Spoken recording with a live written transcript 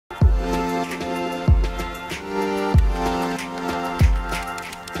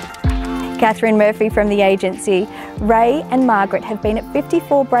Catherine Murphy from the agency. Ray and Margaret have been at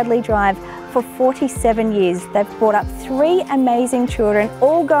 54 Bradley Drive for 47 years. They've brought up 3 amazing children,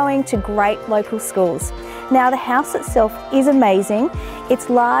 all going to great local schools. Now the house itself is amazing.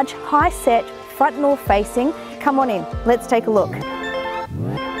 It's large, high set, front north facing. Come on in, let's take a look.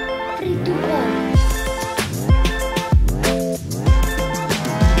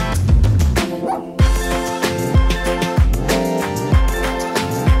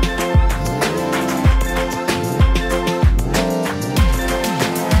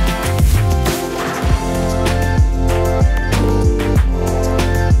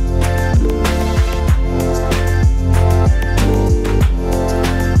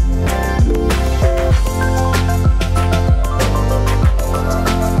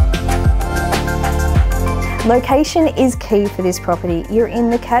 Location is key for this property. You're in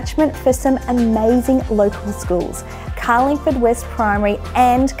the catchment for some amazing local schools, Carlingford West Primary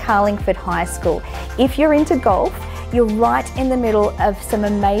and Carlingford High School. If you're into golf, you're right in the middle of some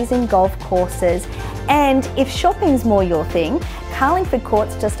amazing golf courses. And if shopping's more your thing, Carlingford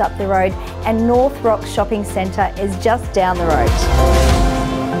Court's just up the road and North Rock Shopping Centre is just down the road.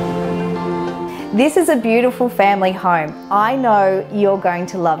 This is a beautiful family home. I know you're going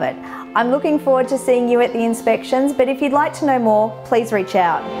to love it. I'm looking forward to seeing you at the inspections, but if you'd like to know more, please reach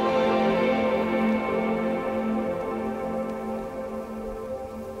out.